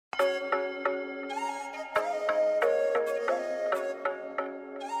Hi,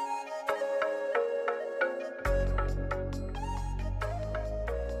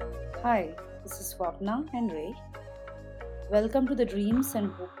 this is Swapna and Ray. Welcome to the Dreams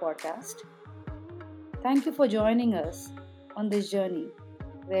and Hope podcast. Thank you for joining us on this journey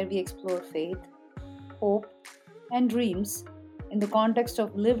where we explore faith, hope, and dreams in the context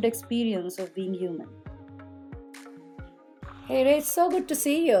of lived experience of being human. Hey Ray, it's so good to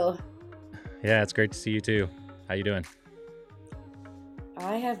see you. Yeah, it's great to see you too. How you doing?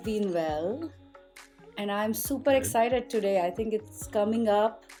 I have been well, and I'm super Good. excited today. I think it's coming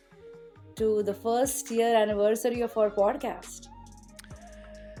up to the first year anniversary of our podcast.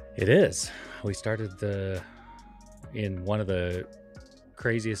 It is. We started in one of the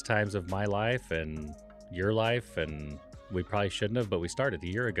craziest times of my life and your life, and we probably shouldn't have, but we started a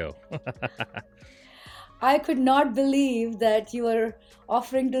year ago. I could not believe that you were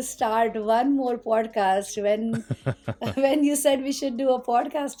offering to start one more podcast when when you said we should do a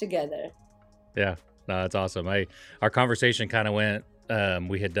podcast together. Yeah, no, that's awesome. Our conversation kind of went.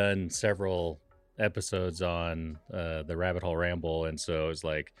 We had done several episodes on the Rabbit Hole Ramble, and so it was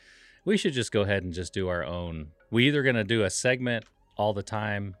like we should just go ahead and just do our own. We either going to do a segment all the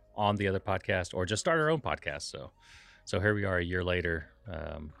time on the other podcast, or just start our own podcast. So here we are a year later.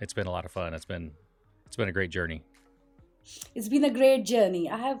 It's been a lot of fun. It's been a great journey. It's been a great journey.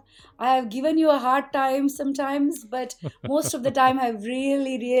 I have given you a hard time sometimes, but most of the time I've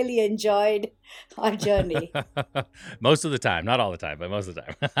really enjoyed our journey. Most of the time, not all the time, but most of the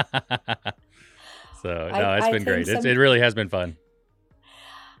time. So no, it's I been think great. It really has been fun.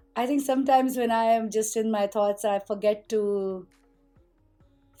 I think sometimes when I am just in my thoughts, I forget to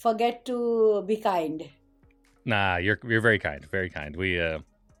be kind. Nah, you're very kind, very kind. We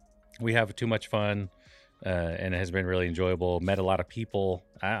have too much fun, and it has been really enjoyable. Met a lot of people.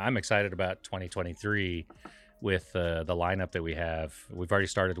 I'm excited about 2023 with the lineup that we have. We've already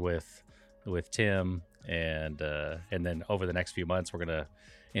started with Tim, and then over the next few months, we're gonna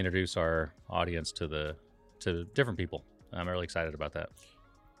introduce our audience to different people. I'm really excited about that.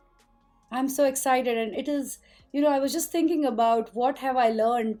 I'm so excited, and it is, I was just thinking about what have I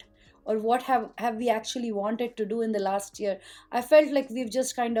learned, or what have we actually wanted to do in the last year. I felt like we've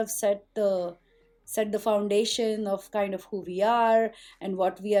just kind of set the foundation of kind of who we are and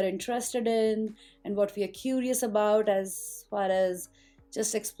what we are interested in and what we are curious about as far as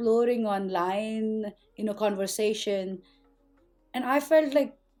just exploring online, conversation. And I felt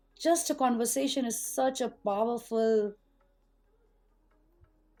like just a conversation is such a powerful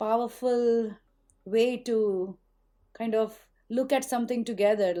way to kind of look at something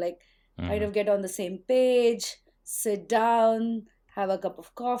together, like kind of get on the same page, sit down, have a cup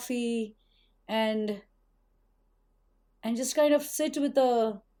of coffee, and just kind of sit with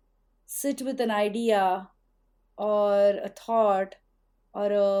an idea or a thought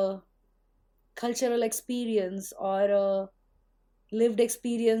or a cultural experience or a lived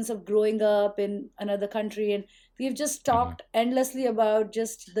experience of growing up in another country. And we've just talked endlessly about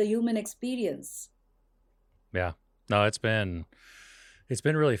just the human experience. Yeah. No, it's been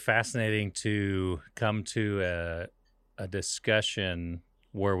really fascinating to come to a discussion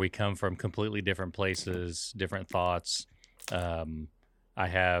where we come from completely different places, different thoughts. I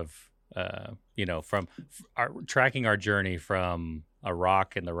have, from tracking our journey from a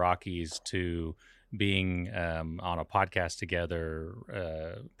rock in the Rockies to being on a podcast together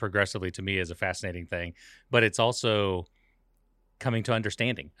progressively, to me, is a fascinating thing. But it's also coming to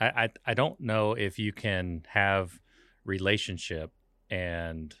understanding. I don't know if you can have relationship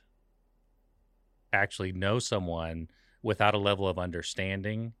and actually know someone without a level of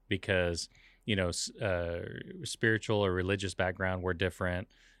understanding, because spiritual or religious background, we're different,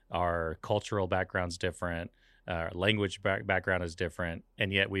 our cultural background's different, our language background is different,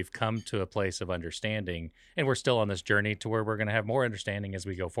 and yet we've come to a place of understanding, and we're still on this journey to where we're going to have more understanding as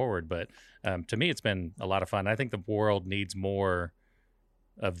we go forward. But to me, it's been a lot of fun. I think the world needs more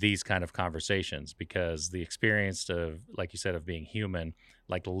of these kind of conversations, because the experience of, like you said, of being human,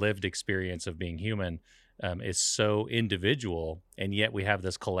 like lived experience of being human, is so individual, and yet we have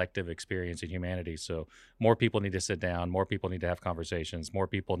this collective experience in humanity. So more people need to sit down, more people need to have conversations, more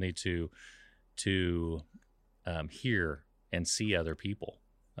people need to hear and see other people.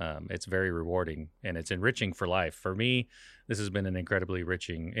 It's very rewarding, and it's enriching for life. For me, this has been an incredibly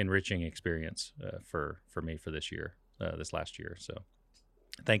enriching experience for me for this year, this last year. So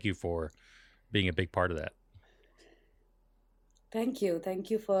thank you for being a big part of that. Thank you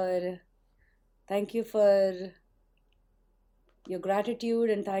for your gratitude,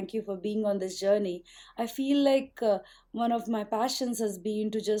 and thank you for being on this journey. I feel like one of my passions has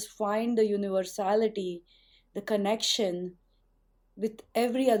been to just find the universality, the connection with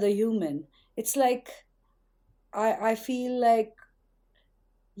every other human. It's like I feel like,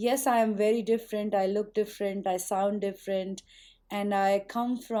 yes, I am very different. I look different. I sound different. And I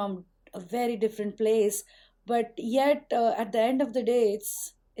come from a very different place. But yet, at the end of the day,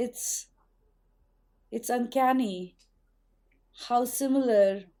 it's uncanny how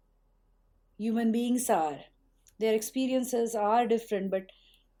similar human beings are. Their experiences are different, but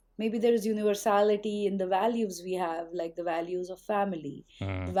maybe there is universality in the values we have, like the values of family, the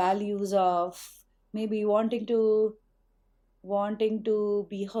Mm-hmm. values of maybe wanting to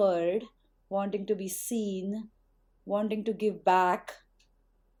be heard, wanting to be seen, wanting to give back,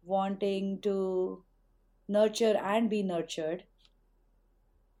 wanting to nurture and be nurtured,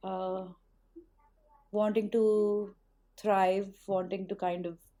 uh, wanting to thrive, wanting to kind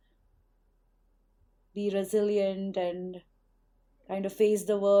of be resilient and kind of face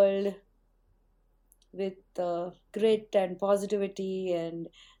the world with grit and positivity. And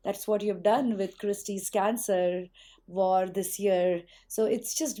that's what you've done with Christie's Cancer War this year. So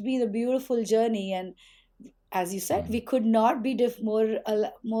it's just been a beautiful journey. And as you said, Mm-hmm. we could not be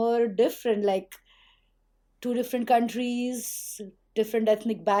more different, like two different countries, different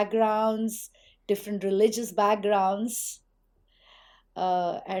ethnic backgrounds, different religious backgrounds,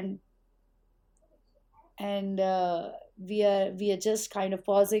 and we are just kind of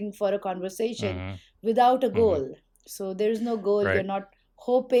pausing for a conversation Mm-hmm. without a Mm-hmm. goal. So there is no goal. You're Right. not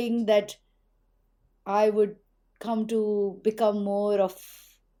hoping that I would come to become more of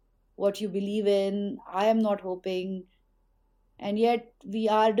what you believe in. I am not hoping. And yet we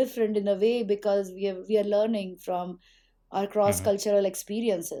are different in a way because we are learning from our cross Mm-hmm. cultural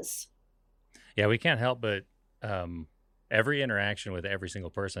experiences. Yeah, we can't help but um, every interaction with every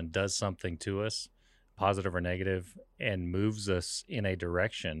single person does something to us, positive or negative, and moves us in a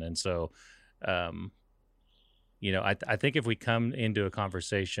direction. And so, um, I think if we come into a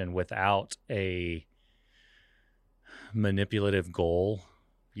conversation without a manipulative goal,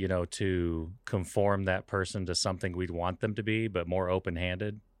 to conform that person to something we'd want them to be, but more open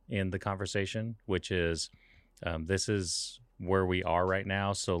handed in the conversation, which is this is where we are right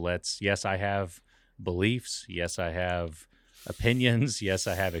now. So yes, I have beliefs. Yes, I have opinions. Yes,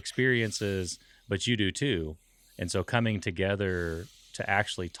 I have experiences, but you do too. And so coming together to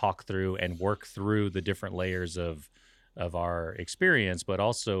actually talk through and work through the different layers of our experience, but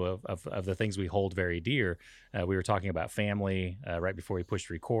also of the things we hold very dear. We were talking about family right before we pushed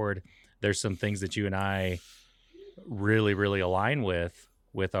record. There's some things that you and I really, really align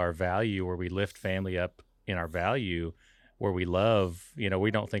with our value, where we lift family up in our value, where we love.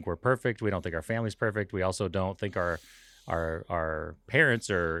 We don't think we're perfect. We don't think our family's perfect. We also don't think our parents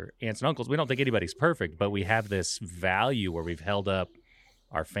or aunts and uncles. We don't think anybody's perfect, but we have this value where we've held up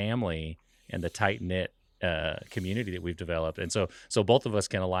our family and the tight knit community that we've developed, and so both of us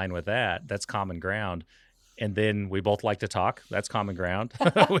can align with that. That's common ground. And then we both like to talk. That's common ground.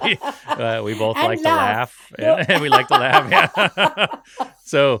 we both And like to laugh. laugh, No. and we like to laugh. Yeah.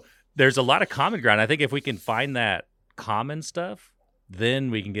 So there's a lot of common ground. I think if we can find that common stuff, then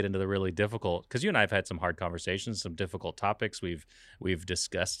we can get into the really difficult. Because you and I have had some hard conversations, some difficult topics. We've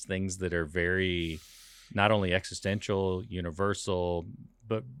discussed things that are very not only existential, universal,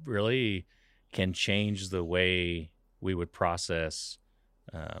 but really can change the way we would process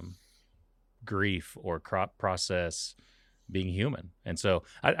um, grief or process being human. And so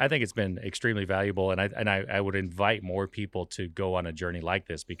I think it's been extremely valuable. And I would invite more people to go on a journey like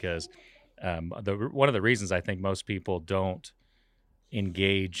this, because one of the reasons I think most people don't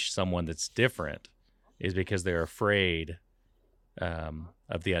engage someone that's different is because they're afraid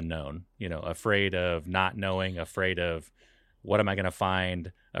of the unknown, afraid of not knowing, afraid of what am I going to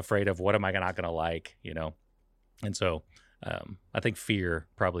find, afraid of what am I not going to like. And so I think fear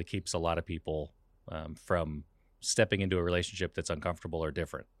probably keeps a lot of people from stepping into a relationship that's uncomfortable or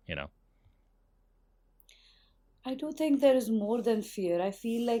different. I do think there is more than fear. I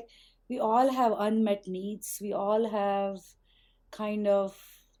feel like we all have unmet needs. Kind of,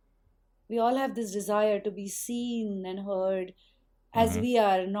 we all have this desire to be seen and heard as Mm-hmm. we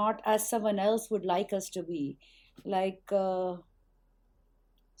are, not as someone else would like us to be. Like, so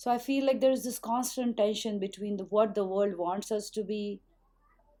I feel like there is this constant tension between what the world wants us to be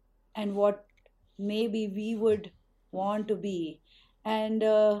and what maybe we would want to be. And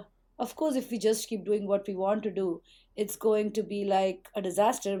of course, if we just keep doing what we want to do, it's going to be like a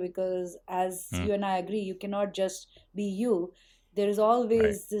disaster because, as Mm, you and I agree, you cannot just be you. There is right.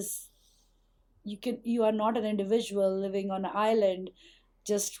 always this you are not an individual living on an island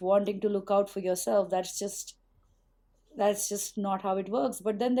just wanting to look out for yourself. That's just not how it works.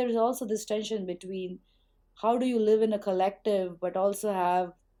 But then there is also this tension between how do you live in a collective but also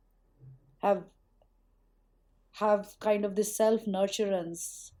have have kind of this self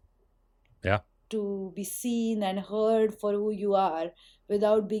nurturance Yeah. to be seen and heard for who you are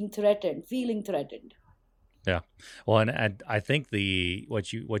without being threatened, feeling threatened. Yeah. Well, and I think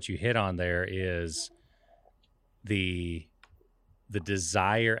what you hit on there is the the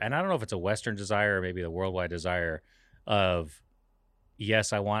desire, and I don't know if it's a Western desire or maybe the worldwide desire of,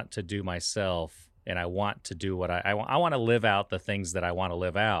 yes, I want to do myself and I want to do what I want to live out the things that I want to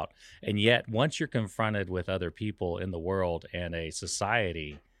live out. And yet, once you're confronted with other people in the world and a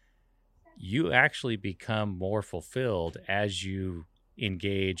society, you actually become more fulfilled as you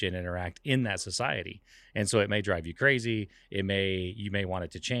engage and interact in that society. And so it may drive you crazy. You may want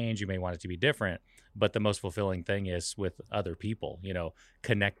it to change. You may want it to be different. But the most fulfilling thing is with other people,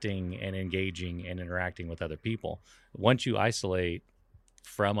 connecting and engaging and interacting with other people. Once you isolate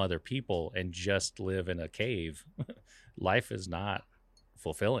from other people and just live in a cave, life is not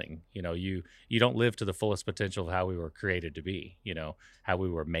fulfilling. You don't live to the fullest potential of how we were created to be, how we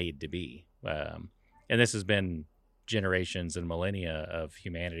were made to be. And this has been generations and millennia of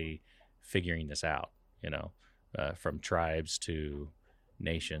humanity figuring this out, from tribes to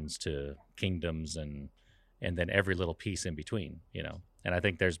nations to kingdoms and then every little piece in between. And I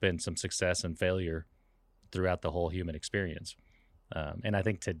think there's been some success and failure throughout the whole human experience. And I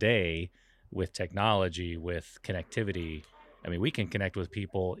think today, with technology, with connectivity, I mean, we can connect with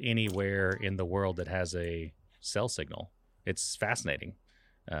people anywhere in the world that has a cell signal. It's fascinating.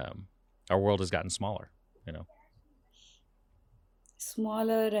 Our world has gotten smaller.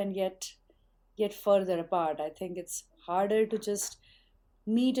 Smaller and yet further apart. I think it's harder to just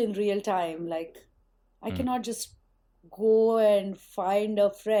meet in real time. Like, I Mm. cannot just go and find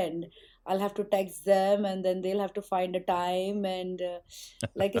a friend. I'll have to text them and then they'll have to find a time. And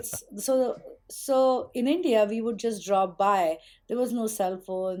like, it's so in India we would just drop by. There was no cell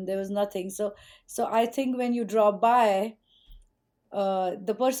phone, there was nothing. So I think when you drop by,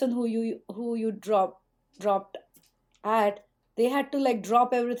 the person who you dropped at, they had to like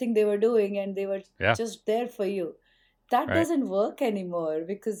drop everything they were doing and they were Yeah, just there for you. That right. doesn't work anymore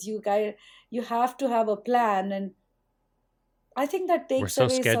because you have to have a plan. And I think that We're takes so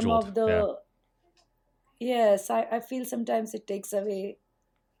away some scheduled. of Yeah. the, yes, I feel sometimes it takes away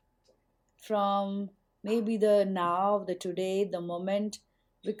from maybe the now, the today, the moment,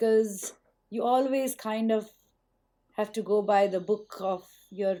 because you always kind of have to go by the book of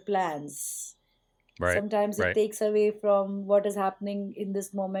your plans. Right. Sometimes it Right. takes away from what is happening in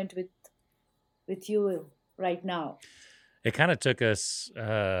this moment with you right now. It kind of took us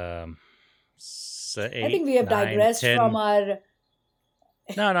I think eight, we have nine, digressed from 10. our.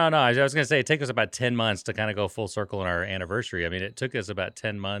 No, no, no. I was going to say it took us about 10 months to kind of go full circle in our anniversary. I mean, it took us about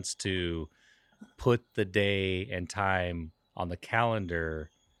 10 months to put the day and time on the calendar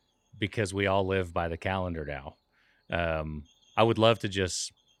because we all live by the calendar now. I would love to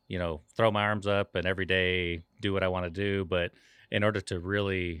just, throw my arms up and every day do what I want to do. But in order to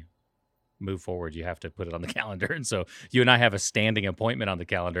really move forward, you have to put it on the calendar. And so you and I have a standing appointment on the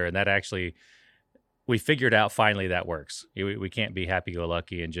calendar. And that actually, we figured out finally that works. We can't be happy go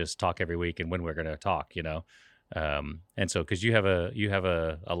lucky and just talk every week and when we're going to talk. And so because you have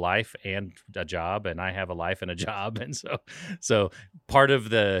a life and a job, and I have a life and a job, and so part of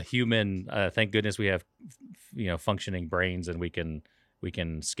the human, thank goodness we have functioning brains and we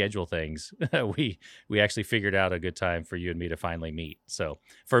can schedule things. we actually figured out a good time for you and me to finally meet. So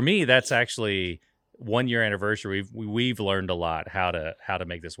for me, that's actually 1 year anniversary. We've learned a lot how to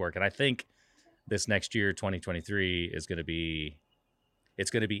make this work, and I think this next year, 2023, is going to be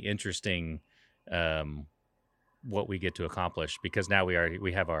interesting. What we get to accomplish, because now we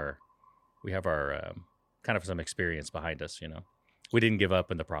have our kind of some experience behind us. We didn't give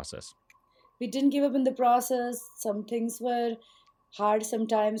up in the process. We didn't give up in the process. Some things were hard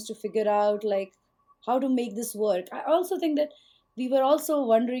sometimes to figure out, like how to make this work. I also think that we were also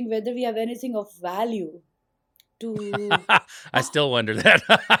wondering whether we have anything of value to. I still wonder that.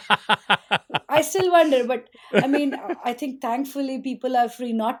 I still wonder, but I mean, I think thankfully people are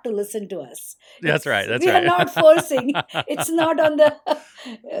free not to listen to us. That's right. That's We are right. not forcing. It's not on the.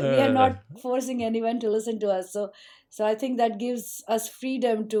 We are Uh, not forcing anyone to listen to us. So I think that gives us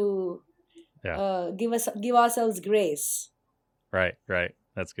freedom to yeah. give ourselves grace. Right. Right.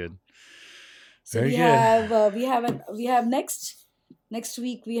 That's good. So Very we good. have we have next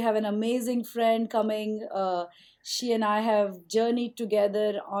week we have an amazing friend coming. She and I have journeyed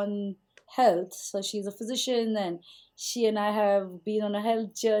together on health. So she's a physician, and she and I have been on a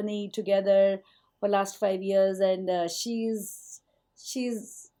health journey together for last 5 years. And she's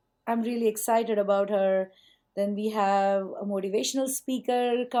I'm really excited about her. Then we have a motivational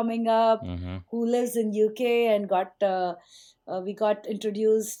speaker coming up Mm-hmm. who lives in UK and we got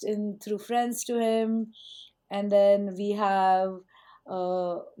introduced in through friends to him. And then we have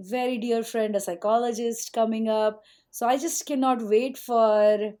a very dear friend, a psychologist, coming up. So I just cannot wait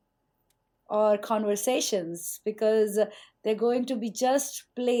for our conversations, because they're going to be just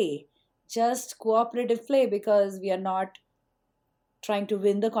play, just cooperative play, because we are not trying to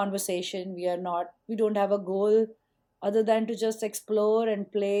win the conversation. We don't have a goal other than to just explore and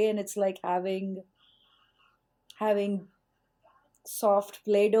play. And it's like having soft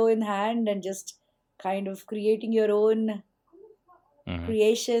play-doh in hand and just kind of creating your own Mm-hmm.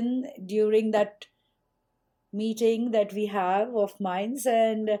 creation during that meeting that we have of minds.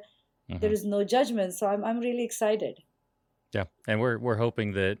 And Mm-hmm. there is no judgment, so I'm really excited. Yeah, and we're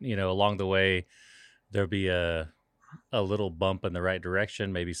hoping that along the way there'll be a little bump in the right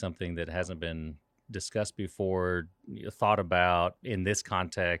direction, maybe something that hasn't been discussed before, thought about in this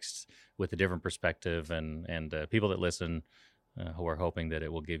context with a different perspective, and people that listen who are hoping that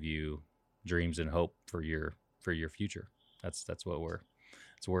it will give you dreams and hope for your future. That's what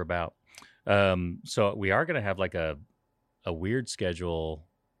we're about. So we are going to have like a weird schedule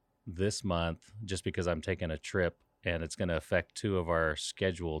this month, just because I'm taking a trip and it's going to affect two of our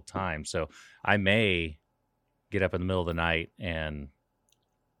scheduled times. So I may get up in the middle of the night and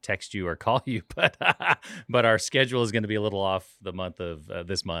text you or call you, but our schedule is going to be a little off the month of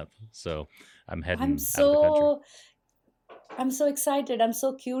this month. So I'm I'm heading out of the country. so I'm so excited. I'm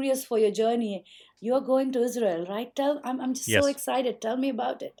so curious for your journey. You're going to Israel, right? I'm just so Yes. excited. Tell me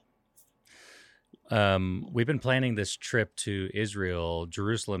about it. We've been planning this trip to Israel,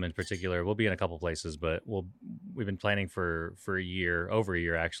 Jerusalem in particular. We'll be in a couple places, but we've been planning for a year, over a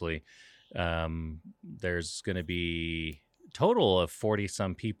year actually. There's going to be total of 40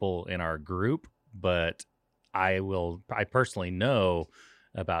 some people in our group, but I personally know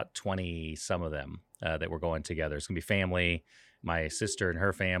about 20 some of them that we're going together. It's going to be family, my sister and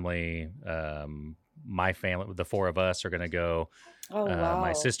her family, my family. The four of us are going to go. Oh, My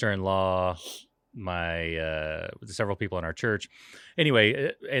wow. sister-in-law, several people in our church.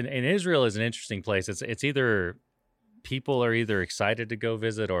 Anyway, and Israel is an interesting place. It's either people are either excited to go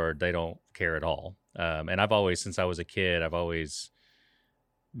visit or they don't care at all. And I've always, since I was a kid, I've always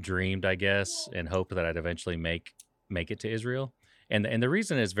dreamed, I guess, and hoped that I'd eventually make it to Israel. And the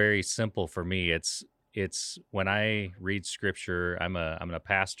reason is very simple for me. It's when I read scripture. I'm a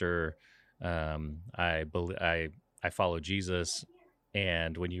pastor. I follow Jesus,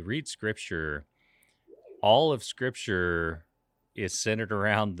 and when you read scripture, all of scripture is centered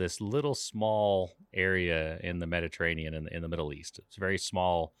around this little small area in the Mediterranean in the Middle East. It's a very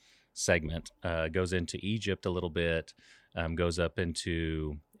small segment. Goes into Egypt a little bit, goes up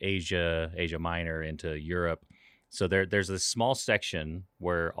into Asia Minor, into Europe. So there's this small section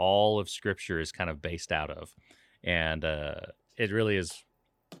where all of scripture is kind of based out of. And it really is,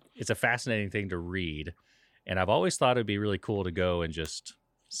 it's a fascinating thing to read. And I've always thought it'd be really cool to go and just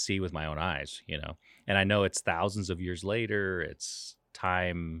see with my own eyes, And I know it's thousands of years later, it's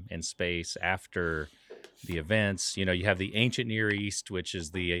time and space after the events. You have the ancient Near East, which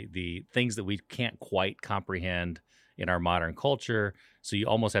is the things that we can't quite comprehend in our modern culture. So you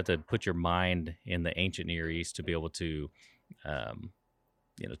almost have to put your mind in the ancient Near East to be able to,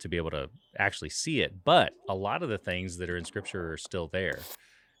 actually see it. But a lot of the things that are in Scripture are still there,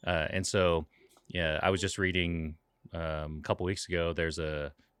 and so yeah, I was just reading a couple weeks ago. There's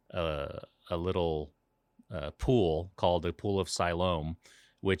a little pool called the Pool of Siloam,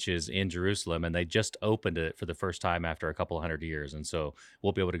 which is in Jerusalem, and they just opened it for the first time after a couple hundred years. And so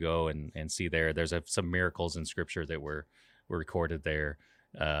we'll be able to go and see there. There's some miracles in Scripture that were recorded there.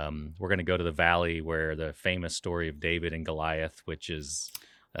 We're going to go to the valley where the famous story of David and Goliath, which is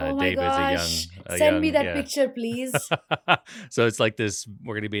Oh my David's gosh. Send me that yeah. picture, please. So it's like this.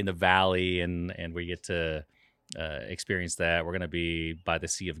 We're going to be in the valley, and we get to experience that. We're going to be by the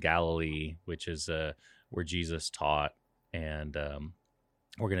Sea of Galilee, which is where Jesus taught, and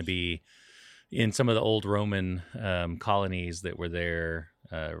we're going to be in some of the old Roman colonies that were there.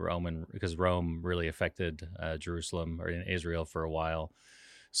 Because Rome really affected Jerusalem or in Israel for a while.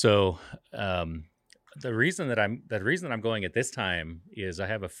 So the reason that I'm going at this time is I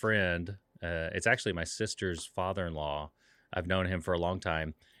have a friend. It's actually my sister's father-in-law. I've known him for a long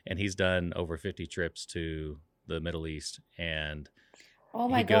time, and he's done over 50 trips to the Middle East, and Oh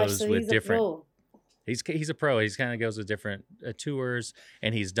my he gosh, goes so with he's a different. pro. He's a pro. He's kind of goes to different tours,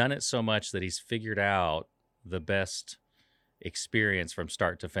 and he's done it so much that he's figured out the best experience from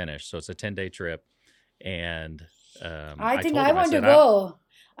start to finish. So it's a 10-day trip, and I I think told I him, I want to said, go.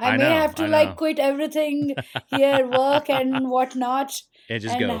 I I may know, have to I like know, quit everything here, work and whatnot. and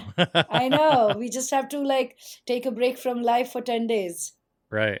just And go. I know we just have to like take a break from life for 10 days.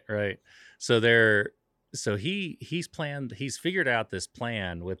 Right, right. So they're so he's figured out this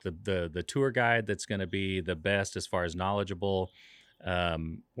plan with the tour guide that's going to be the best as far as knowledgeable.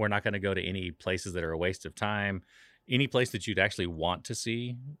 We're not going to go to any places that are a waste of time. Any place that you'd actually want to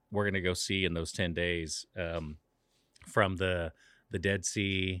see, we're going to go see in those 10 days. From the Dead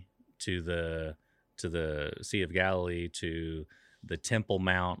Sea to the Sea of Galilee to the Temple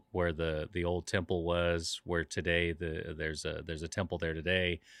Mount where the old temple was, where today there's a temple there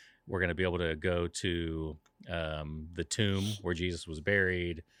today. We're going to be able to go to the tomb where Jesus was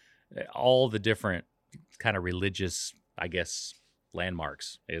buried, all the different kind of religious, I guess,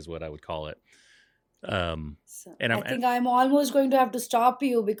 landmarks is what I would call it. Um, So and I I'm think I'm almost going to have to stop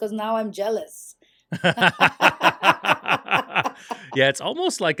you because now I'm jealous. yeah, it's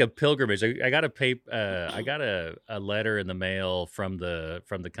almost like a pilgrimage. I got a I got a letter in the mail from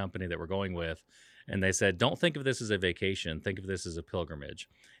the company that we're going with, and they said, "Don't think of this as a vacation. Think of this as a pilgrimage."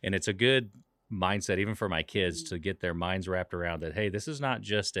 And it's a good mindset, even for my kids, to get their minds wrapped around that. Hey, this is not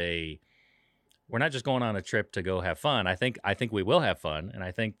just we're not just going on a trip to go have fun. I think we will have fun, and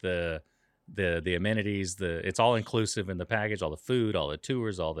I think the amenities, it's all inclusive in the package, all the food, all the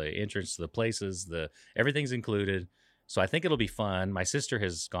tours, all the entrance to the places, everything's included. So I think it'll be fun. My sister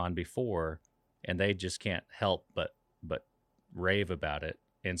has gone before, and they just can't help but rave about it.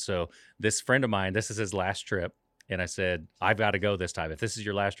 And so this friend of mine, this is his last trip, and I said, I've got to go this time. If this is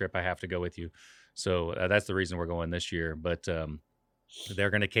your last trip, I have to go with you. So that's the reason we're going this year. But they're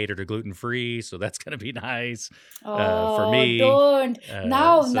going to cater to gluten free, so that's going to be nice for Oh, me. don't.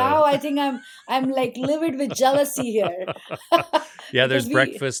 Now So I think I'm like livid with jealousy here. yeah, there's Because we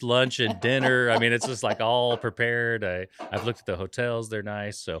breakfast, lunch, and dinner. I mean, it's just like all prepared. I've looked at the hotels; they're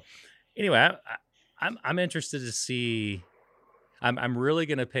nice. So anyway, I'm interested to see. I'm really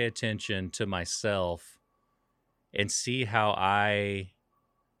going to pay attention to myself and see how I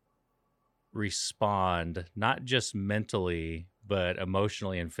respond, not just mentally but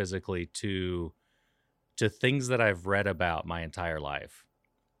emotionally and physically to things that I've read about my entire life,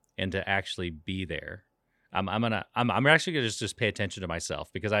 and to actually be there. I'm actually gonna just pay attention to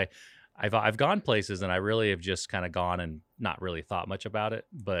myself, because I've gone places and I really have just kind of gone and not really thought much about it,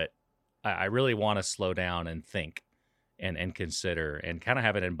 but I really want to slow down and think and consider and kind of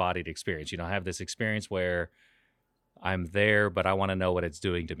have an embodied experience. I have this experience where I'm there, but I want to know what it's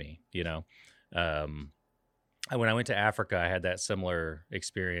doing to me. Um, when I went to Africa, I had that similar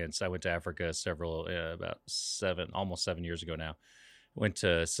experience. I went to Africa about almost 7 years ago now. Went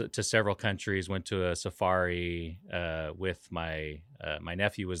to several countries. Went to a safari with my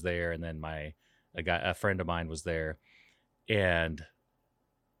nephew was there, and then a friend of mine was there, and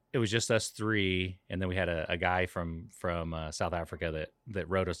it was just us three. And then we had a guy from South Africa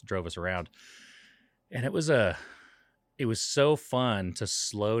that drove us around, and it was so fun to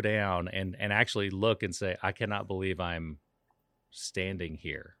slow down and actually look and say, I cannot believe I'm standing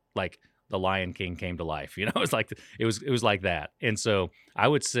here. Like the Lion King came to life. It was like it was like that. And so I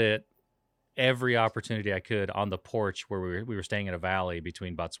would sit every opportunity I could on the porch where we were staying in a valley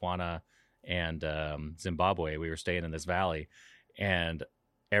between Botswana and Zimbabwe. We were staying in this valley, and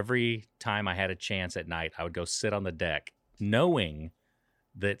every time I had a chance at night, I would go sit on the deck, knowing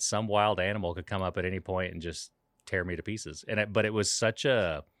that some wild animal could come up at any point and just tear me to pieces. But it was such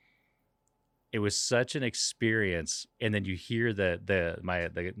an experience. And then you hear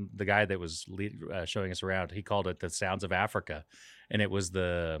the guy that was showing us around, he called it the sounds of Africa, and it was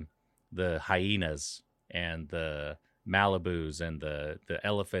the hyenas and the Malibus and the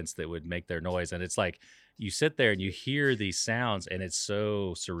elephants that would make their noise. And it's like you sit there and you hear these sounds, and it's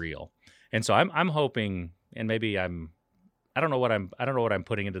so surreal. And so I'm hoping, and maybe I don't know what I'm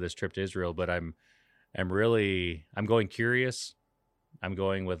putting into this trip to Israel, but I'm going curious. I'm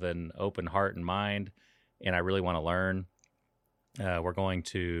going with an open heart and mind, and I really want to learn. We're going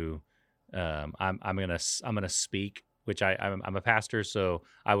to, I'm gonna speak, which I'm a pastor, so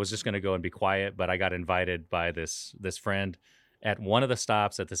I was just gonna go and be quiet, but I got invited by this friend at one of the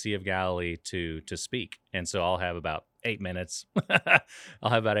stops at the Sea of Galilee to speak, and so I'll have about 8 minutes.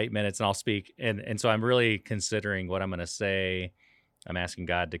 I'll have about 8 minutes, and I'll speak, and so I'm really considering what I'm gonna say. I'm asking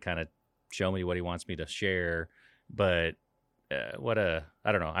God to kind of show me what He wants me to share, but I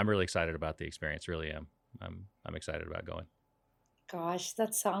don't know. I'm really excited about the experience. Really am. I'm excited about going. gosh,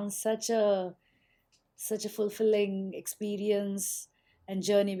 that sounds such a such a fulfilling experience and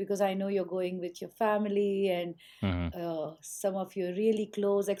journey, because I know you're going with your family and Hmm. some of your really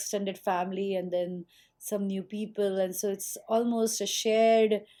close extended family, and then some new people, and so it's almost a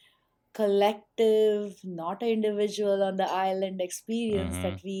shared collective, not an individual on the island experience Hmm.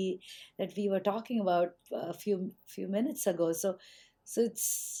 that we were talking about a few minutes ago. So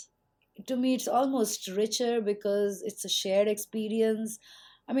it's, to me it's almost richer because it's a shared experience.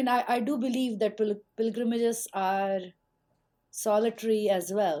 I mean, I do believe that pilgrimages are solitary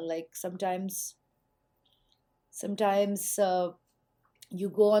as well. Like sometimes you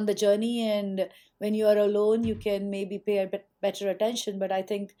go on the journey, and when you are alone you can maybe pay a bit better attention. But I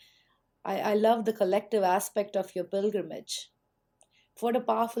think I love the collective aspect of your pilgrimage. What a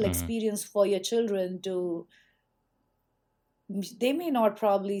powerful Hmm. experience for your children to, they may not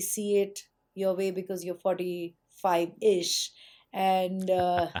probably see it your way because you're 45-ish, and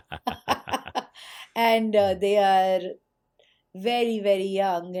and they are very very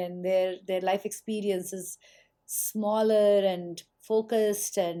young, and their life experience is smaller and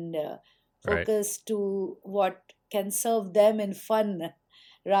focused, and Right. focused to what can serve them in fun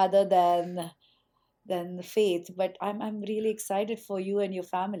rather than the faith. But I'm really excited for you and your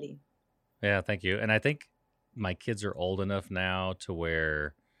family. Yeah, thank you. And I think my kids are old enough now to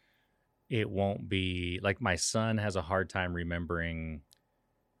where it won't be like my son has a hard time remembering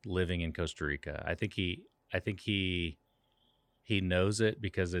living in Costa Rica. I think he knows it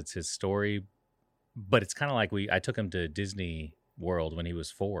because it's his story, but it's kind of like I took him to Disney World when he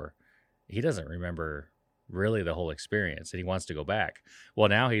was 4. He doesn't remember really the whole experience and he wants to go back. Well,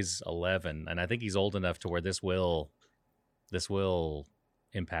 now he's 11 and I think he's old enough to where this will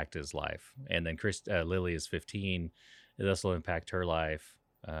impact his life. And then Lily is 15. This will impact her life.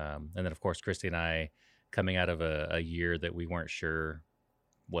 And then, of course, Christy and I, coming out of a year that we weren't sure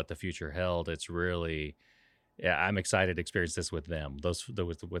what the future held, it's really, yeah, I'm excited to experience this with them.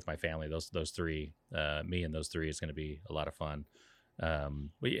 With my family, those three, me and those three is going to be a lot of fun.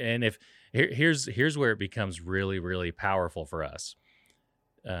 And if here's where it becomes really really powerful for us.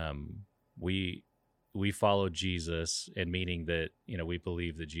 Um, we we follow Jesus, and meaning that we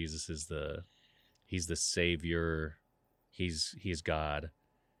believe that Jesus is he's the Savior, he's God,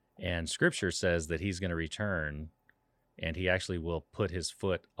 and Scripture says that he's going to return, and he actually will put his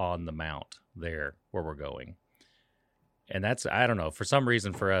foot on the mount there where we're going, and that's I don't know for some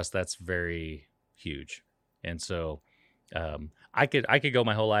reason for us that's very huge, and so I could go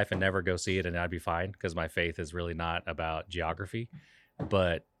my whole life and never go see it, and I'd be fine because my faith is really not about geography.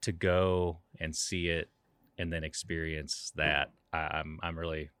 But to go and see it and then experience that, I'm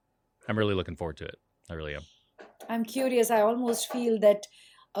really looking forward to it. I really am. I'm curious. I almost feel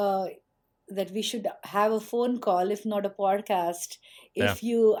uh, that we should have a phone call, if not a podcast, Yeah, if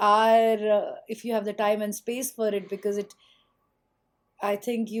you have the time and space for it, because it I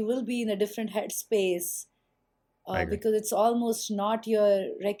think you will be in a different headspace, I agree. because it's almost not your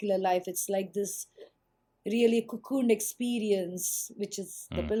regular life. It's like this really cocooned experience, which is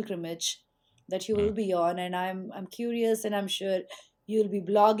the Mm, pilgrimage that you will mm. be on. And I'm curious, and I'm sure you'll be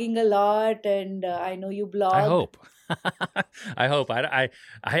blogging a lot. And I know you I blog. hope. I hope. I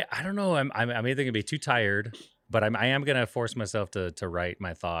don't know. I'm either gonna be too tired, but I am gonna force myself to write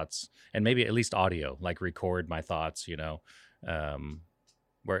my thoughts and maybe at least audio, like record my thoughts. Um,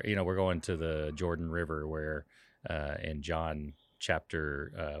 where we're going to the Jordan River, where in John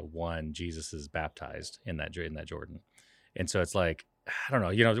chapter 1, Jesus is baptized in that Jordan, and so it's like I don't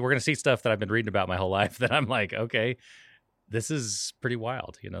know. We're gonna see stuff that I've been reading about my whole life that I'm like, okay, this is pretty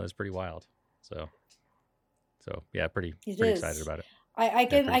wild. It's pretty wild. So yeah, pretty It pretty excited is. about it. I Yeah,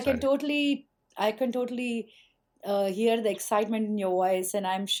 can pretty I can excited. totally I can totally hear the excitement in your voice, and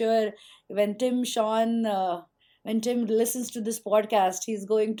I'm sure when Tim Sean when Tim listens to this podcast, he's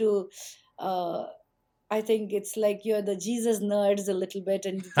going to. Uh, I think it's like you're the Jesus nerds a little bit,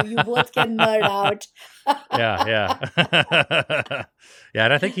 and you both can nerd out. Yeah, yeah. Yeah,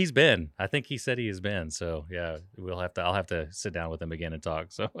 and I think he's been. I think he said he has been. So yeah, I'll have to sit down with him again and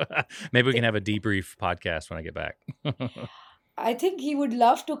talk. So maybe we can have a debrief podcast when I get back. I think he would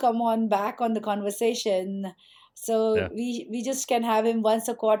love to come on back on the conversation. So Yeah. we just can have him once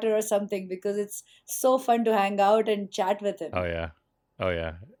a quarter or something, because it's so fun to hang out and chat with Oh him. yeah. Oh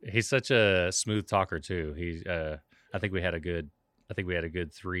yeah. He's such a smooth talker too. I think we had a good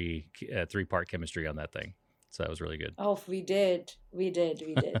three-part chemistry on that thing. So that was really good. Oh, we did.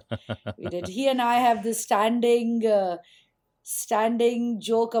 He and I have this standing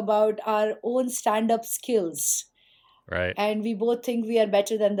joke about our own stand-up skills. Right. and we both think we are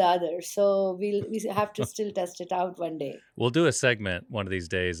better than the other. So we have to still test it out one day. We'll do a segment one of these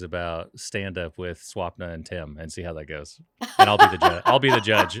days about stand up with Swapna and Tim and see how that goes. And I'll be the judge. I'll be the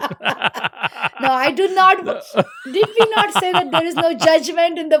judge. No, I do not. Did we not say that there is no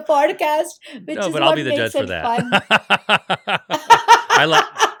judgment in the podcast, which No, is but I'll what be the makes judge for it that. fun?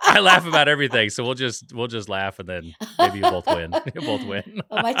 I laugh about everything, so we'll just laugh, and then maybe you both win. You both win.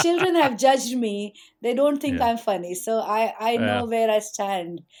 My children have judged me. They don't think Yeah. I'm funny, so I know where I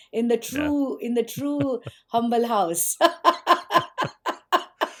stand in the true humble house.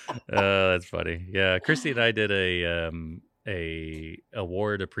 That's funny. Yeah, Christy and I did a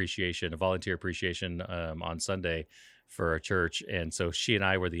award appreciation, a volunteer appreciation on Sunday for our church, and so she and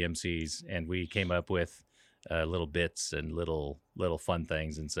I were the MCs, and we came up with little bits and little fun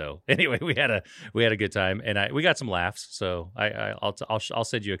things. And so anyway, we had a good time, and we got some laughs. So I'll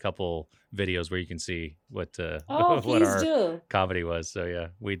send you a couple videos where you can see what what Please our do. comedy was. So yeah,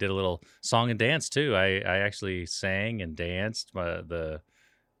 we did a little song and dance too. I actually sang and danced the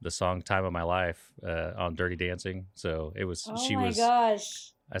song "Time of My Life" on Dirty Dancing. So it was Oh my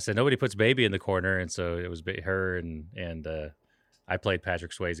gosh. I said nobody puts baby in the corner, and so it was her and I played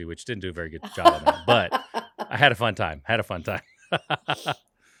Patrick Swayze, which didn't do a very good job on that, but I had a fun time.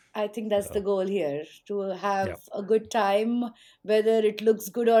 I think that's So, the goal here, to have Yep. a good time. Whether it looks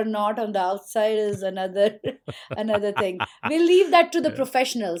good or not on the outside is another thing. We'll leave that to the Yeah.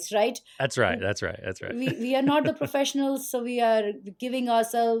 professionals, right? That's right. We are not the professionals, so we are giving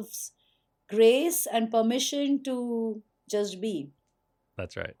ourselves grace and permission to just be.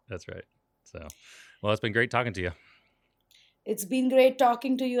 That's right. So, well, it's been great talking to you. It's been great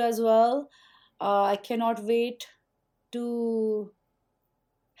talking to you as well. I cannot wait to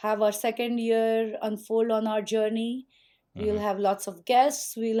have our second year unfold on our journey. We'll Mhm. have lots of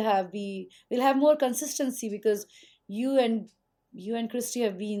guests. We'll have more consistency, because you and Christy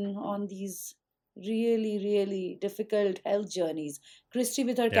have been on these really, really difficult health journeys. Christy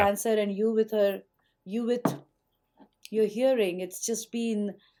with her Yeah. cancer, and you with your hearing.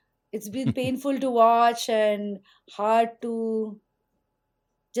 It's been painful to watch and hard to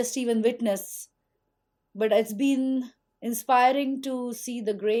just even witness, but it's been inspiring to see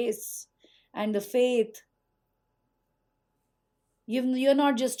the grace and the faith. You're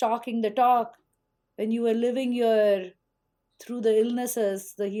not just talking the talk. When you were living through the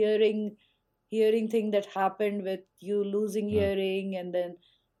illnesses, the hearing thing that happened with you losing Mm. hearing and then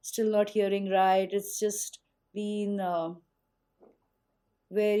still not hearing right, it's just been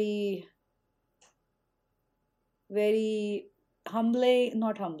very, very humbling.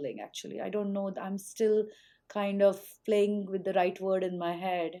 Not humbling, actually. I don't know. I'm still kind of playing with the right word in my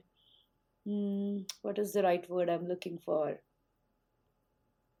head. What is the right word I'm looking for?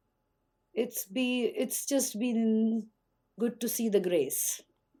 It's just been good to see the grace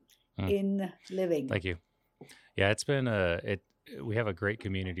Mm. in living. Thank you. Yeah, it's been we have a great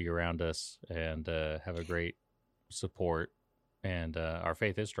community around us, and have a great support, and our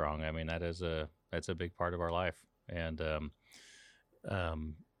faith is strong. I mean, that's a big part of our life. And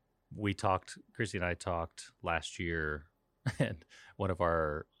Christy and I talked last year, and one of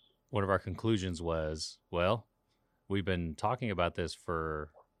our conclusions was, well, we've been talking about this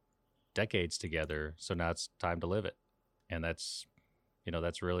for decades together, so now it's time to live it. And that's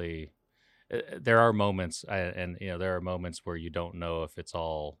really, there are moments, there are moments where you don't know if it's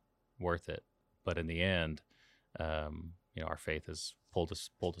all worth it, but in the end, our faith has pulled us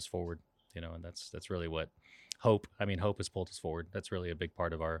forward, and that's really what hope has pulled us forward. That's really a big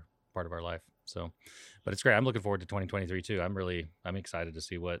part of our life. So, but it's great. I'm looking forward to 2023 too. I'm excited to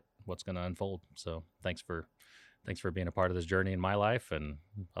see what's going to unfold. So thanks for being a part of this journey in my life, and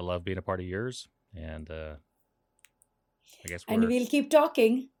I love being a part of yours. And I guess we'll keep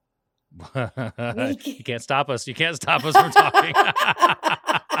talking. You can't stop us. You can't stop us from talking.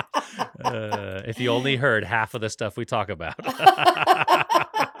 If you only heard half of the stuff we talk about.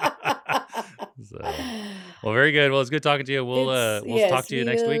 So, well, very good. Well, it's good talking to you. We'll talk to you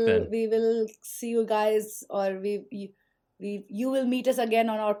next week then. We will see you guys, or you will meet us again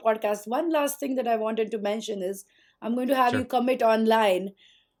on our podcast. One last thing that I wanted to mention is I'm going to have you commit online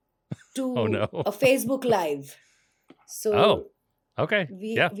to a Facebook Live. So okay.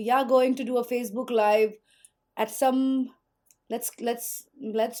 We are going to do a Facebook Live at some. Let's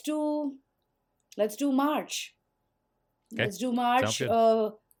do March. Okay. Let's do March.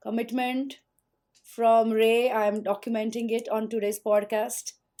 Commitment from Ray. I'm documenting it on today's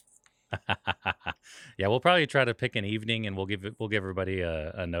podcast. Yeah, we'll probably try to pick an evening, and we'll give everybody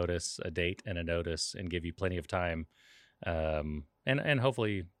a notice, a date, and a notice, and give you plenty of time. And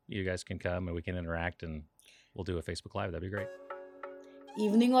hopefully you guys can come and we can interact. And we'll do a Facebook Live. That'd be great.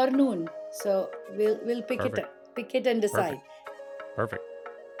 Evening or noon. So we'll pick Perfect. pick it and decide. Perfect.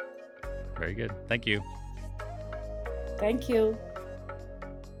 Very good. Thank you. Thank you.